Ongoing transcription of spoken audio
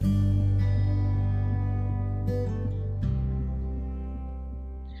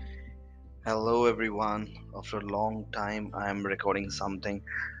Hello, everyone. After a long time, I'm recording something.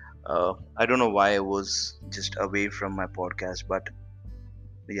 I don't know why I was just away from my podcast, but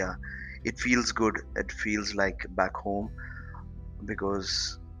yeah, it feels good. It feels like back home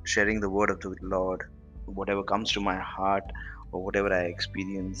because sharing the word of the Lord, whatever comes to my heart or whatever I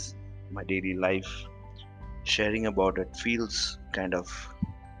experience, my daily life, sharing about it feels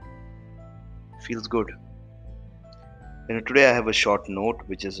good. Today I have a short note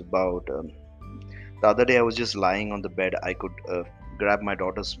which is about the other day I was just lying on the bed. I could grab my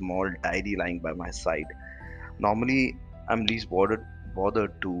daughter's small diary lying by my side. Normally, I'm least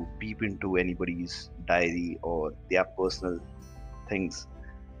bothered to peep into anybody's diary or their personal things.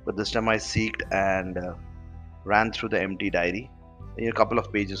 But this time I seeked and ran through the empty diary. A couple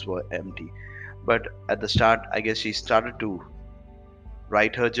of pages were empty. But at the start, I guess she started to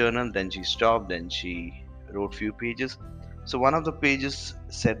write her journal. Then she stopped. Then she wrote few pages. So one of the pages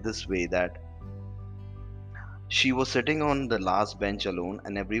said this way that she was sitting on the last bench alone,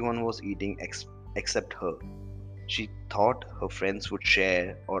 and everyone was eating except her. She thought her friends would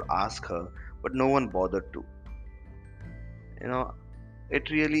share or ask her, but no one bothered to. You know,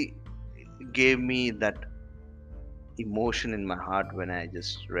 it really gave me that emotion in my heart when I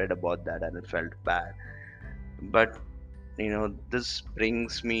just read about that and it felt bad. But this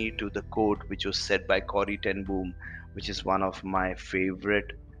brings me to the quote which was said by Corrie Ten Boom, which is one of my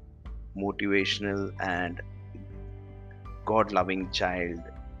favorite motivational and God-loving child.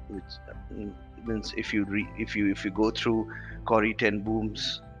 Which means if you go through Corrie Ten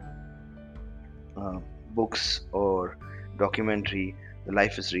Boom's uh, books or documentary, the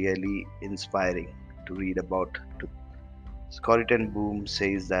life is really inspiring to read about. Corrie Ten Boom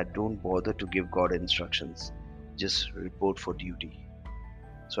says that don't bother to give God instructions, just report for duty.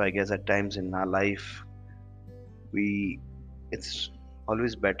 So I guess at times in our life, we it's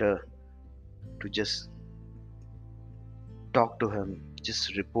always better to just talk to Him,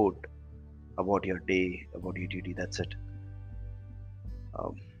 just report about your day, about your duty. That's it.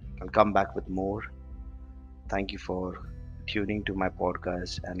 Um, I'll come back with more. Thank you for tuning to my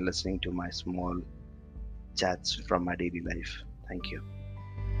podcast and listening to my small chats from my daily life. Thank you.